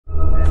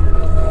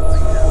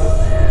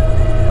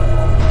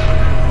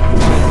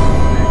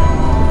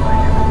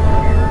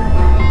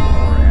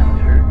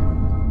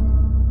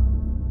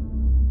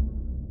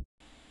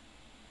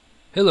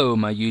Hello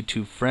my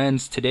YouTube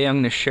friends, today I'm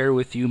going to share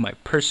with you my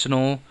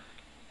personal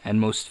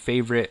and most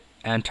favorite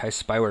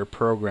anti-spyware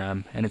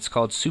program, and it's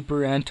called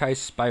Super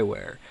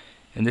Antispyware.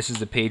 And this is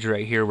the page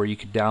right here where you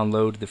can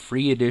download the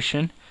free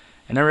edition,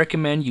 and I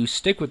recommend you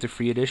stick with the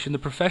free edition. The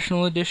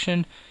professional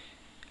edition,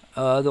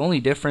 the only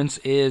difference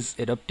is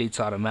it updates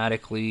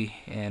automatically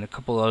and a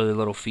couple other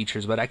little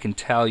features, but I can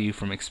tell you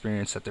from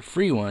experience that the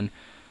free one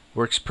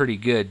works pretty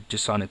good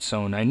just on its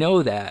own. I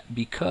know that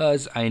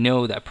because I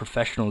know that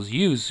professionals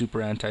use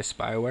Super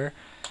Anti-spyware.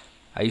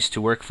 I used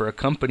to work for a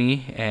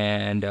company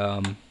and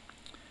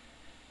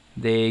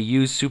they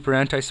use Super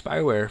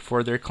Anti-spyware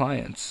for their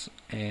clients,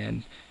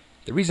 and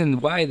the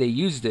reason why they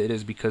used it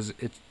is because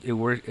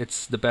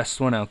it's the best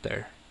one out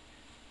there.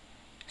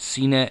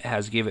 CNET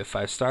has gave it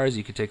 5 stars.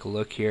 You can take a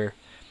look here,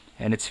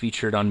 and it's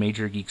featured on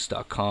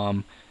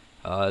MajorGeeks.com.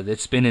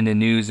 It's been in the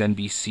news,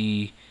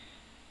 NBC,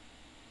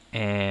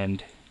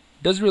 and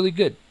does really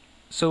good.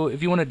 So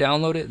if you want to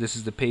download it, this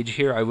is the page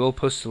here. I will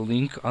post a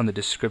link on the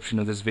description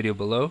of this video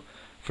below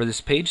for this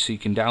page so you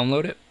can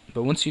download it.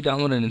 But once you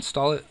download and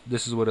install it,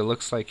 this is what it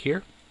looks like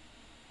here.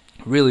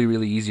 Really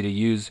easy to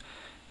use.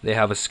 They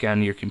have a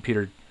scan your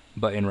computer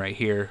button right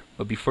here,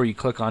 but before you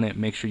click on it,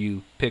 make sure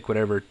you pick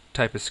whatever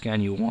type of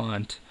scan you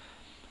want.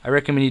 I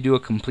recommend you do a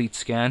complete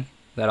scan.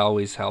 That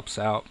always helps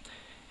out.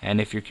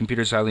 And if your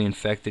computer is highly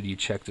infected, you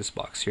check this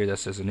box here that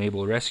says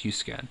enable rescue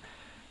scan.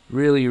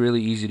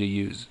 Really easy to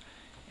use.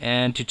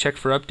 And to check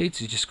for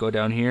updates, you just go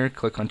down here,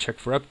 click on check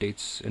for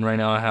updates, and right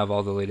now I have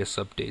all the latest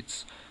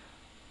updates.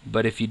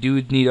 But if you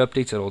do need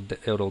updates,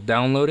 it'll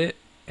download it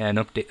and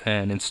update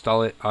and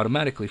install it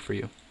automatically for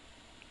you,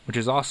 which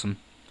is awesome.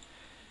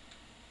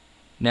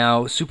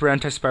 Now, Super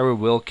Anti-spyware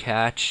will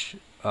catch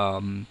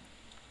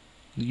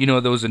you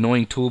know, those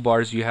annoying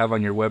toolbars you have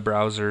on your web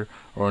browser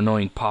or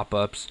annoying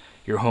pop-ups.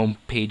 Your home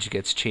page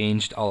gets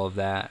changed, all of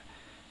that.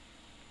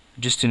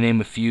 Just to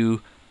name a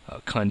few,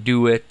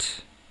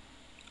 Conduit,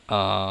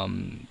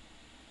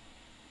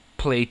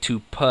 Play to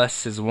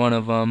Puss is one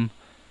of them.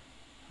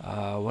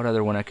 What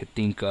other one I could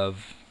think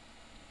of?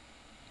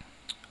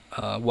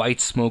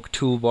 White Smoke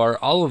Toolbar.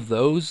 All of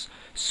those,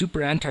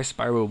 Super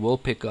Anti-spyware will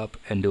pick up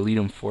and delete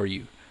them for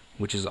you,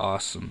 which is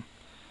awesome.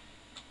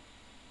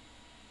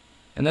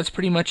 And that's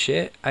pretty much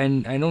it. I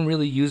don't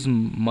really use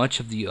much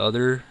of the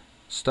other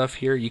stuff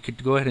here. You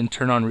could go ahead and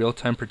turn on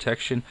real-time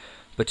protection,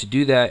 but to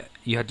do that,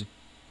 you have to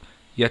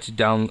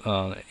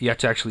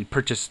actually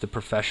purchase the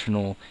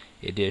professional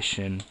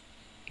edition,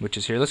 which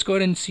is here. Let's go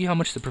ahead and see how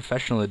much the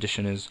professional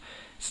edition is.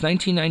 It's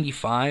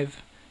 $19.95,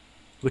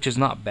 which is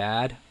not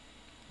bad.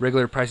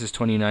 Regular price is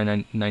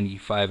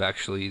 $29.95.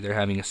 Actually, they're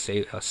having a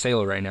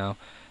sale right now,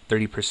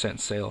 30%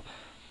 sale.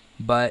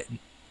 But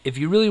if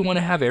you really want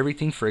to have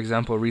everything, for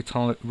example,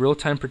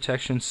 real-time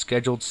protection,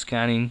 scheduled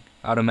scanning,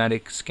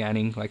 automatic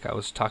scanning, like I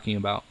was talking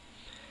about,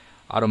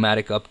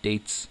 automatic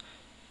updates,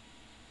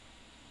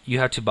 you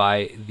have to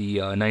buy the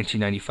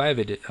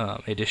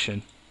 $19.95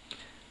 edition.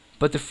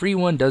 But the free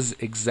one does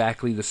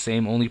exactly the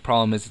same. Only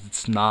problem is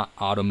it's not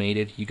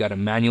automated. You got to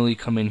manually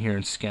come in here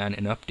and scan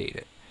and update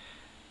it,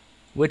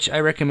 which I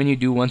recommend you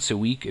do once a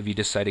week if you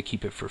decide to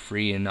keep it for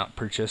free and not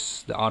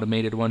purchase the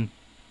automated one.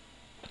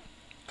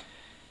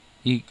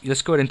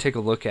 Let's go ahead and take a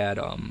look at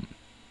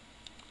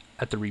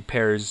the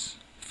repairs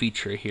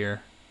feature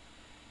here.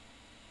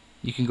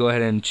 You can go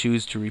ahead and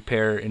choose to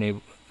repair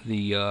in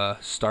the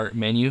start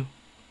menu,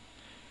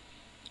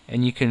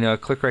 and you can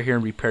click right here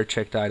and repair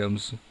checked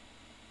items,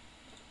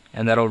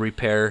 and that'll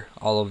repair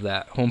all of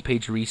that.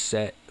 Homepage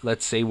reset.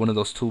 Let's say one of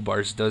those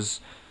toolbars does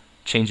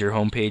change your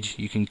homepage,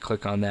 you can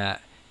click on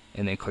that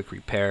and then click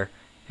repair,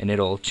 and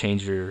it'll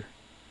change your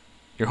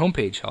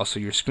homepage. Also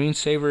your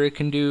screensaver, it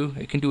can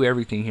do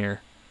everything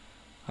here.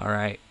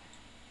 Alright,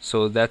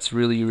 so that's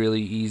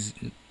really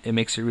easy. It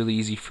makes it really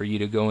easy for you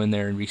to go in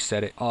there and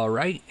reset it.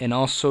 Alright, and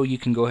also you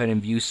can go ahead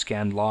and view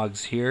scanned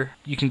logs here.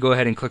 You can go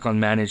ahead and click on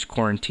manage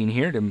quarantine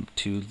here to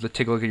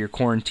take a look at your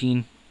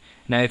quarantine.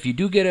 Now if you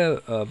do get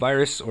a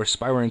virus or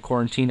spyware in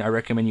quarantine, I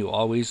recommend you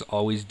always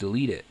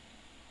delete it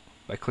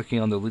by clicking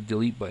on the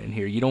delete button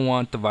here. You don't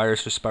want the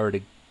virus or spyware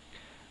to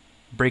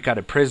break out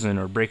of prison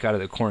or break out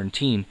of the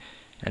quarantine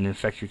and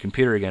infect your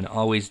computer again.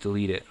 Always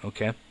delete it,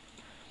 okay?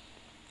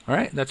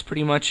 Alright, that's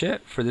pretty much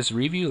it for this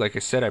review. Like I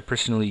said, I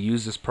personally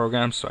use this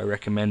program, so I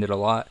recommend it a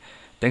lot.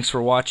 Thanks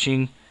for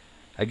watching.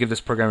 I give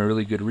this program a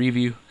really good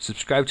review.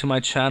 Subscribe to my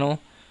channel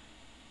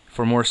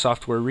for more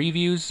software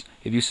reviews.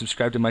 If you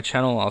subscribe to my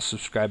channel, I'll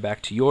subscribe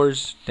back to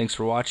yours. Thanks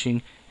for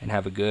watching, and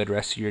have a good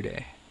rest of your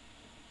day.